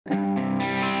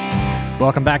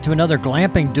Welcome back to another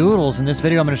Glamping Doodles. In this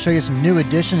video, I'm going to show you some new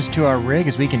additions to our rig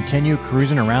as we continue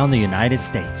cruising around the United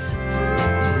States.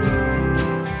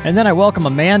 And then I welcome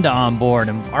Amanda on board,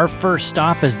 and our first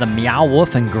stop is the Meow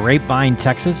Wolf in Grapevine,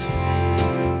 Texas.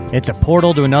 It's a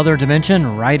portal to another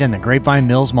dimension right in the Grapevine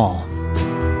Mills Mall.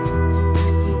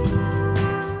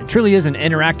 It truly is an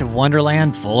interactive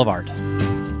wonderland full of art.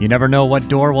 You never know what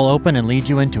door will open and lead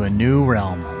you into a new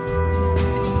realm.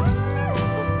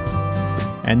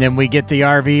 And then we get the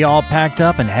RV all packed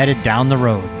up and headed down the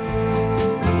road.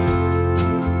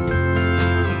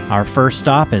 Our first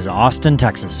stop is Austin,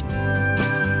 Texas.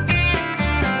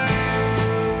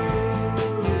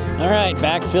 All right,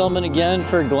 back filming again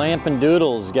for Glamping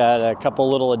Doodles. Got a couple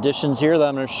little additions here that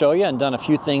I'm going to show you, and done a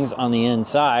few things on the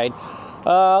inside.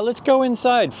 Let's go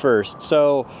inside first.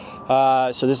 So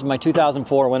this is my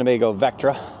 2004 Winnebago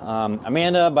Vectra.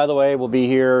 Amanda, by the way, will be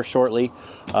here shortly.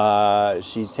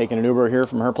 She's taking an Uber here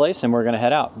from her place, and we're going to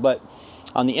head out. But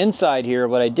on the inside here,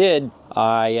 what I did,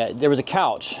 there was a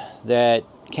couch that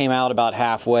came out about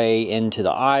halfway into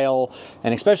the aisle,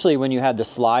 and especially when you had the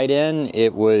slide in,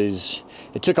 it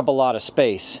took up a lot of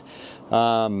space.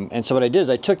 And so what I did is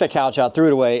I took that couch out, threw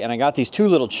it away, and I got these two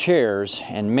little chairs,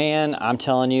 and man, I'm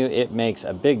telling you, it makes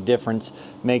a big difference.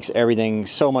 Makes everything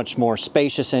so much more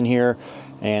spacious in here,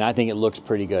 and I think it looks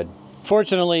pretty good.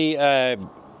 Fortunately,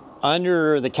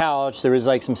 under the couch, there was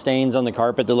like some stains on the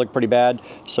carpet that looked pretty bad,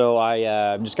 so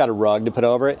I just got a rug to put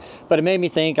over it. But it made me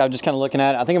think, I was just kind of looking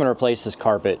at it, I think I'm gonna replace this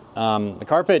carpet. The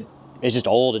carpet is just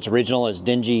old, it's original, it's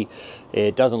dingy,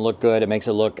 it doesn't look good, it makes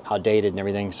it look outdated and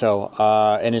everything. So,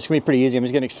 and it's gonna be pretty easy. I'm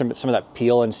just getting some of that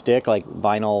peel and stick, like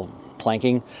vinyl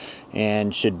planking,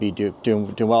 and should be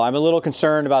doing well. I'm a little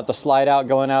concerned about the slide out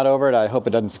going out over it. I hope it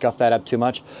doesn't scuff that up too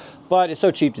much, but it's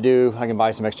so cheap to do. I can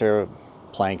buy some extra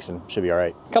planks and should be all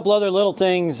right. A couple other little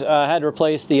things. I had to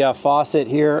replace the faucet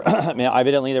here. I mean,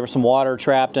 evidently there was some water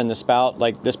trapped in the spout,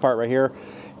 like this part right here,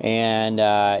 and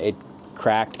it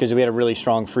cracked because we had a really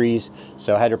strong freeze,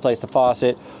 so I had to replace the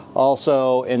faucet.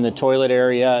 Also in the toilet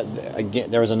area,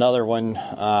 again, there was another one.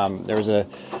 There was the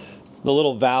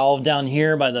little valve down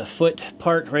here by the foot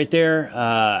part right there.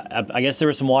 I guess there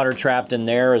was some water trapped in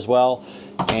there as well,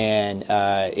 and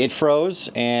it froze,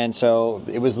 and so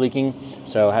it was leaking,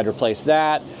 so I had to replace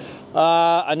that.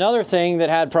 Another thing that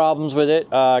had problems with it,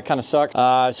 kind of sucked.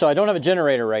 So I don't have a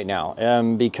generator right now,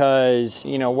 because,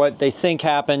 you know, what they think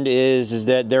happened is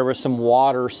that there was some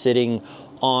water sitting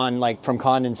on, like from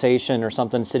condensation or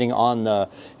something, sitting on the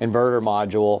inverter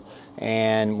module,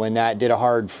 and when that did a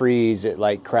hard freeze, it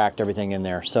like cracked everything in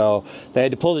there. So they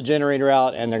had to pull the generator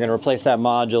out, and they're going to replace that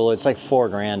module. It's like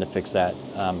 $4 grand to fix that.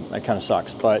 That kind of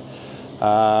sucks, but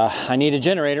I need a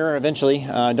generator eventually.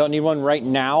 Don't need one right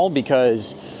now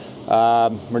because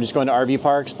we're just going to RV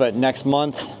parks, but next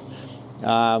month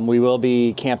we will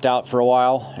be camped out for a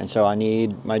while, and so I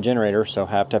need my generator, so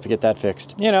I have to get that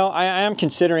fixed. You know, I am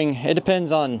considering, it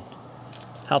depends on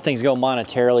how things go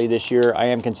monetarily this year, I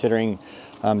am considering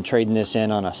trading this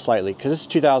in on a slightly, because this is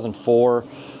 2004,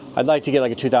 I'd like to get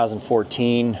like a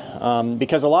 2014,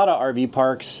 because a lot of RV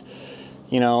parks,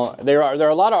 you know, there are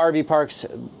a lot of RV parks,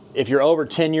 if you're over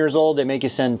 10 years old, they make you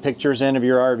send pictures in of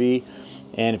your RV.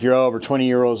 And if you're over 20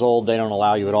 years old, they don't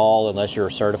allow you at all unless you're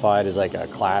certified as like a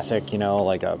classic, you know,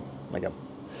 like a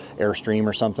Airstream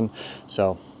or something.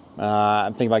 So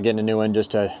I'm thinking about getting a new one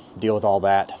just to deal with all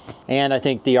that. And I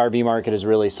think the RV market has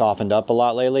really softened up a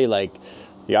lot lately. Like,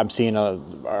 yeah, I'm seeing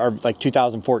like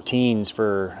 2014s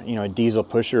for, you know, a diesel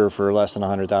pusher for less than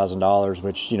 $100,000,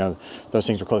 which, you know, those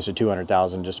things were close to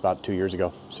 200,000 just about 2 years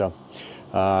ago. So,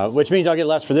 which means I'll get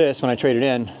less for this when I trade it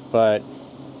in, but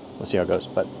let's see how it goes.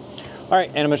 But all right,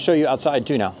 and I'm gonna show you outside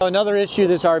too now. Another issue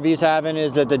this RV is having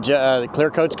is that the clear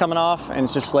coat's coming off, and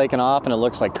it's just flaking off, and it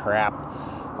looks like crap.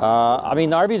 I mean,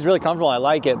 the RV is really comfortable, I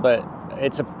like it, but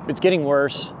it's getting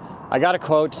worse. I got a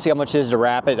quote to see how much it is to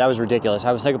wrap it. That was ridiculous.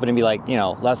 I was thinking it'd be like, you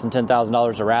know, less than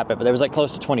 $10,000 to wrap it, but it was like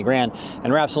close to 20 grand,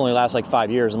 and wraps only last like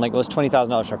 5 years. I'm like, well, it's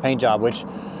 $20,000 for a paint job, which,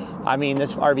 I mean,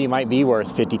 this RV might be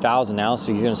worth $50,000 now,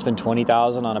 so you're gonna spend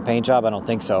 $20,000 on a paint job? I don't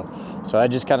think so. So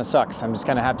that just kind of sucks. I'm just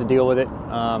gonna have to deal with it.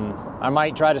 I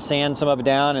might try to sand some of it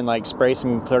down and like spray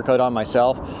some clear coat on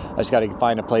myself. I just gotta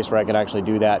find a place where I can actually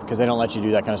do that, because they don't let you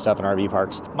do that kind of stuff in RV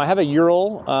parks. I have a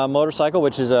Ural motorcycle,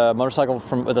 which is a motorcycle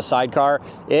with a sidecar.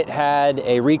 It had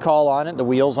a recall on it. The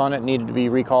wheels on it needed to be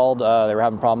recalled. They were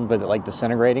having problems with it like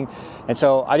disintegrating. And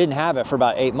so I didn't have it for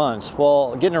about 8 months.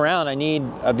 Well, getting around, I need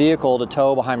a vehicle to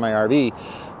tow behind my RV.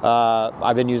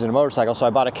 I've been using a motorcycle, so I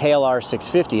bought a KLR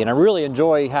 650, and I really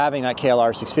enjoy having that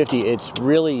KLR 650. It's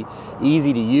really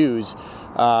easy to use,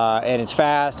 and it's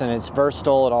fast and it's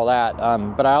versatile and all that.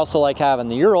 But I also like having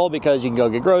the Ural because you can go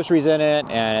get groceries in it,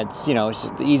 and it's, you know, it's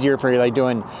easier for you, like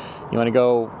doing, you want to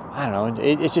go, I don't know,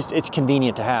 it's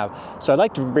convenient to have. So I'd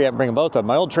like to bring both of them.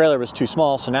 My old trailer was too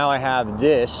small, so now I have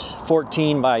this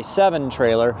 14x7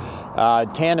 trailer,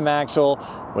 tandem axle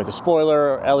with a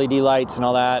spoiler, LED lights and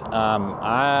all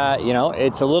that. You know,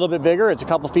 it's a little bit bigger, it's a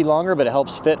couple feet longer, but it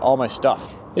helps fit all my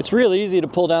stuff. It's real easy to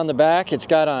pull down the back. It's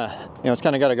got a, you know, it's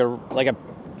kind of got like a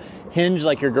hinge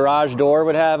like your garage door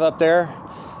would have up there.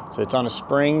 So it's on a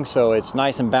spring, so it's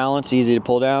nice and balanced, easy to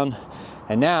pull down.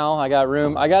 And now I got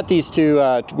room. I got these two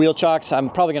wheel chocks. I'm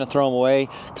probably going to throw them away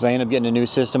because I end up getting a new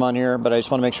system on here, but I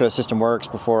just want to make sure the system works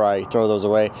before I throw those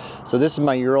away. So this is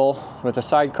my Ural with a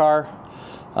sidecar.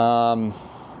 And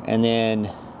then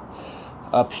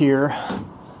up here,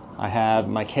 I have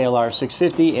my KLR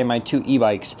 650 and my two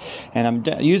e-bikes. And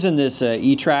I'm using this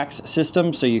E-Trax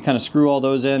system, so you kind of screw all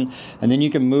those in, and then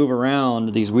you can move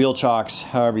around these wheel chocks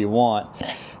however you want.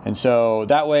 And so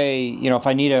that way, you know, if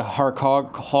I need a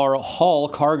haul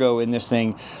cargo in this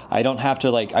thing, I don't have to,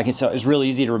 like, it's really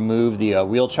easy to remove the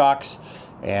wheel chocks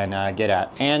and get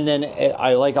at. And then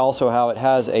I like also how it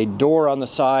has a door on the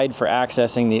side for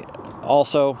accessing the,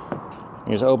 also,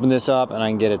 you just open this up and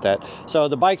I can get at that. So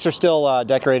the bikes are still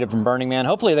decorated from Burning Man.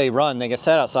 Hopefully they run. They get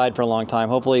set outside for a long time.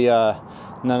 Hopefully none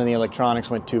of the electronics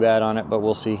went too bad on it, but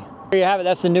we'll see. There you have it.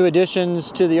 That's the new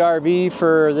additions to the RV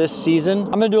for this season.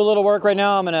 I'm gonna do a little work right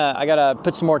now. I gotta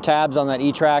put some more tabs on that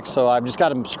E-Trax, so I've just got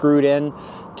them screwed in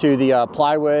to the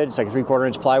plywood. It's like a 3/4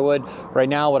 inch plywood. Right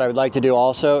now, what I would like to do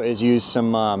also is use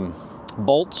some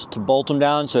bolts to bolt them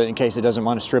down, so in case it doesn't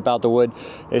want to strip out the wood.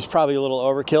 It's probably a little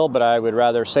overkill, but I would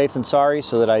rather safe than sorry,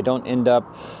 so that I don't end up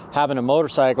having a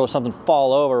motorcycle or something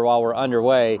fall over while we're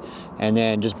underway and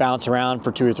then just bounce around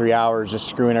for 2 or 3 hours just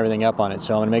screwing everything up on it.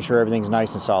 So I'm gonna make sure everything's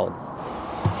nice and solid.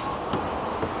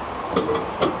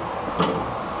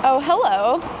 Oh,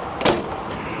 hello.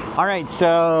 All right,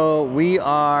 so where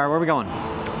are we going?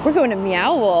 We're going to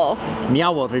Meow Wolf.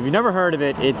 Meow Wolf, if you've never heard of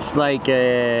it, it's like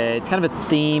it's kind of a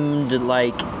themed,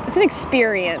 like... It's an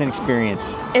experience. It's an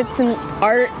experience. It's an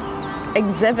art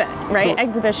exhibit, right? So,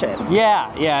 exhibition. Yeah,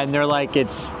 and they're like,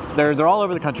 they're all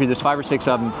over the country. There's 5 or 6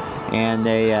 of them, and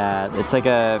it's like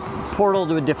a portal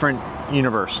to a different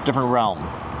universe, different realm.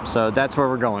 So that's where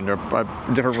we're going, to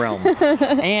a different realm.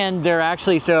 And they're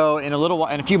actually, so in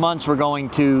a few months, we're going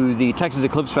to the Texas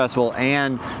Eclipse Festival,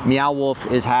 and Meow Wolf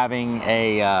is having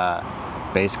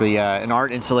basically an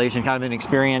art installation, kind of an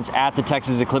experience at the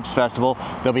Texas Eclipse Festival.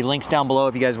 There'll be links down below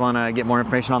if you guys want to get more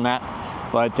information on that.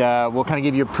 But we'll kind of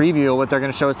give you a preview of what they're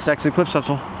going to show us at the Texas Eclipse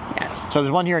Festival. Yes. So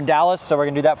there's one here in Dallas, so we're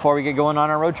going to do that before we get going on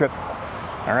our road trip.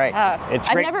 All right. It's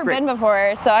great. I've never been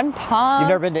before, so I'm pumped. You've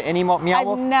never been to any Meow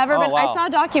Wolf? I've never been. Wow. I saw a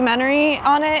documentary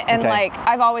on it, and like,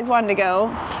 I've always wanted to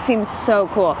go. It seems so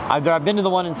cool. I've been to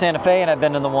the one in Santa Fe, and I've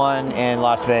been to the one in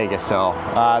Las Vegas. So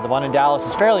the one in Dallas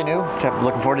is fairly new.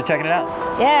 Looking forward to checking it out.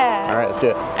 Yeah. All right, let's do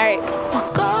it. All right.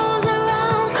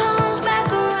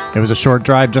 It was a short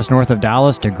drive just north of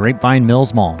Dallas to Grapevine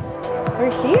Mills Mall.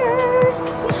 We're here.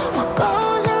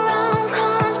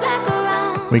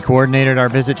 We coordinated our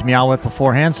visit to Meow Wolf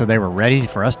beforehand, so they were ready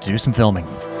for us to do some filming.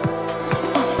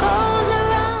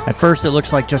 At first, it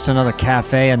looks like just another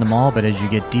cafe in the mall, but as you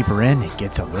get deeper in, it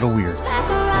gets a little weird.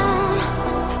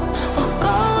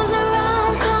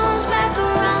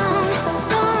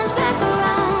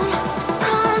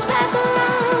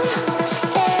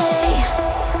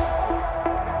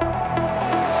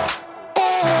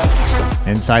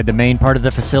 Inside the main part of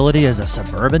the facility is a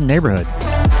suburban neighborhood.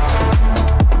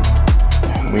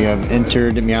 We have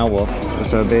entered Meow Wolf.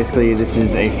 So basically this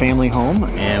is a family home,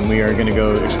 and we are going to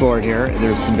go explore it here.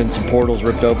 There's been some portals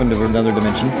ripped open to another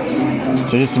dimension.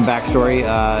 So just some backstory.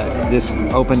 This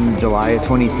opened July of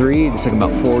 23. It took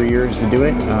about 4 years to do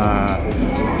it.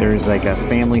 There's like a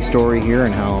family story here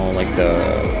and how like the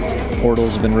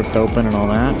portals have been ripped open and all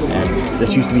that. And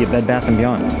this used to be a Bed Bath &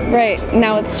 Beyond. Right,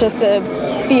 now it's just a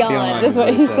Beyond is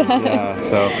what he said. Yeah,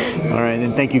 so, all right,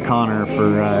 and thank you, Connor,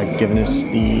 for giving us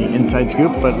the inside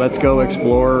scoop, but let's go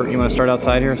explore. You want to start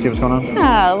outside here, see what's going on?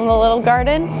 Yeah, a little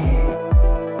garden.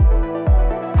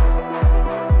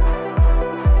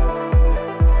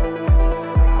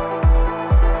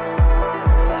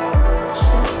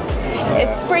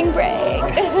 It's spring break.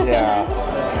 Yeah.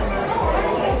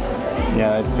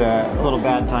 Yeah, it's a little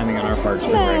bad timing on our part,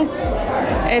 spring break.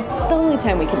 It's the only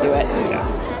time we can do it.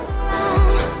 Yeah.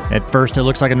 At first it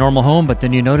looks like a normal home, but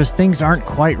then you notice things aren't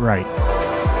quite right.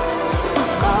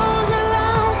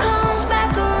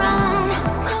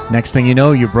 Next thing you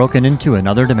know, you've broken into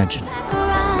another dimension.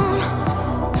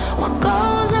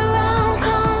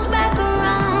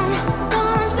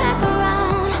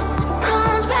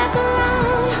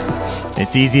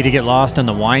 It's easy to get lost in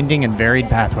the winding and varied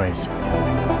pathways.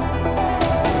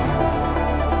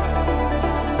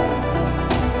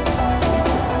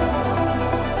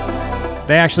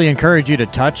 They actually encourage you to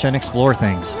touch and explore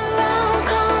things.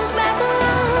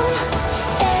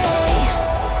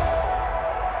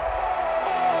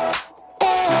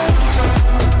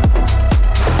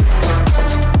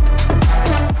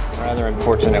 Rather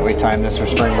unfortunate we timed this for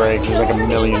spring break. There's like a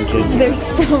million kids here. There's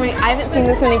so many. I haven't seen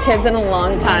this many kids in a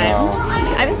long time.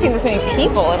 I haven't seen this many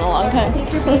people in a long time.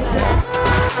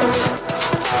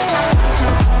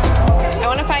 I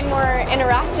want to find more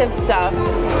interactive stuff.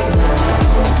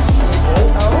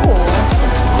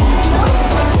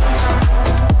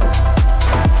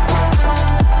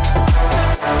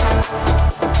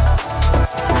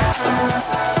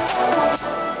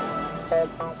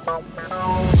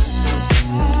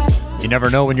 You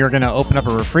never know when you're going to open up a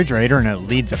refrigerator and it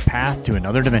leads a path to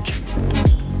another dimension.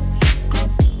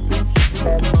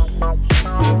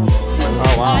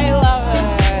 Oh, wow. I love it.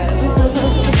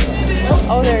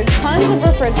 Oh, there are tons of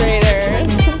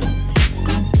refrigerators.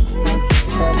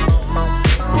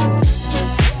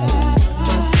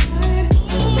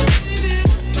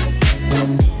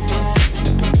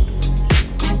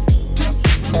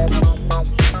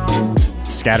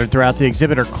 Scattered throughout the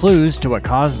exhibit are clues to what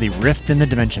caused the rift in the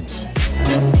dimensions.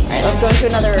 All right, let's go into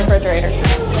another refrigerator.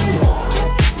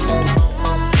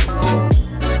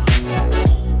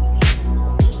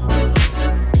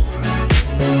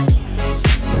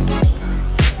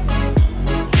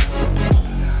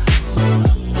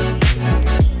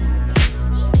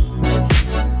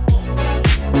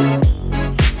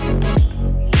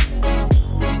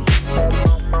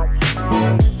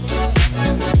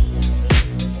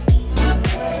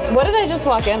 What did I just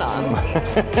walk in on?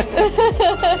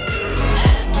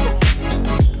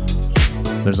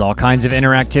 There's all kinds of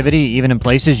interactivity, even in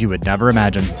places you would never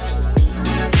imagine.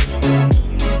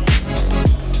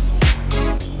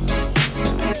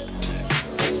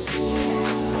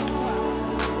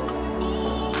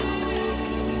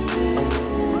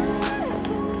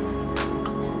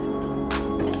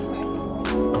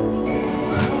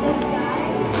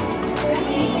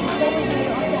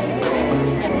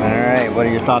 What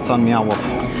are your thoughts on Meow Wolf?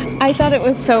 I thought it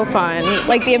was so fun.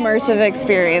 Like, the immersive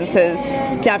experience is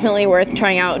definitely worth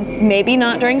trying out. Maybe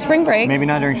not during spring break. Maybe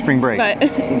not during spring break. But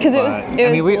because it was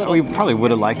I mean, we probably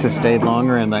would have liked to stayed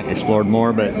longer and like explored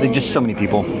more, but there's just so many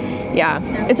people. Yeah,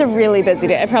 it's a really busy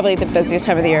day. Probably the busiest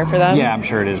time of the year for them. Yeah, I'm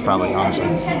sure it is probably, honestly.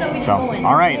 So,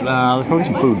 all right, let's go get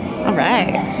some food. All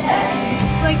right.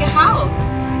 It's like a house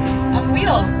on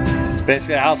wheels. It's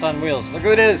basically a house on wheels. Look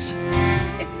who it is.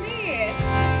 It's me,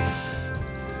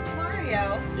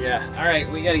 Mario. Yeah. All right,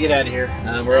 we got to get out of here.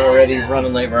 We're already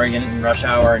running late. We're already getting in rush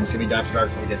hour, and it's gonna be after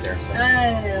dark when we get there. So.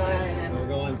 We're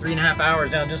going 3.5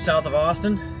 hours down just south of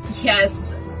Austin.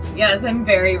 Yes, I'm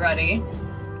very ready.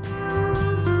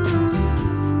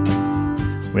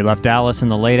 We left Dallas in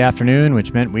the late afternoon,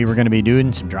 which meant we were going to be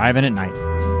doing some driving at night.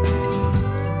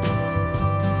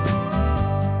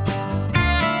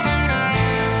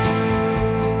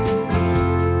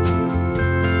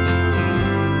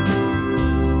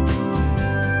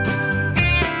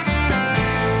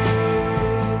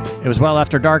 It was well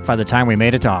after dark by the time we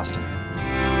made it to Austin.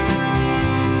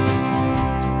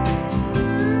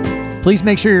 Please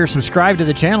make sure you're subscribed to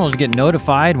the channel to get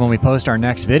notified when we post our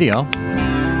next video.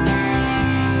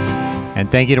 And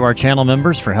thank you to our channel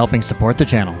members for helping support the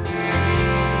channel.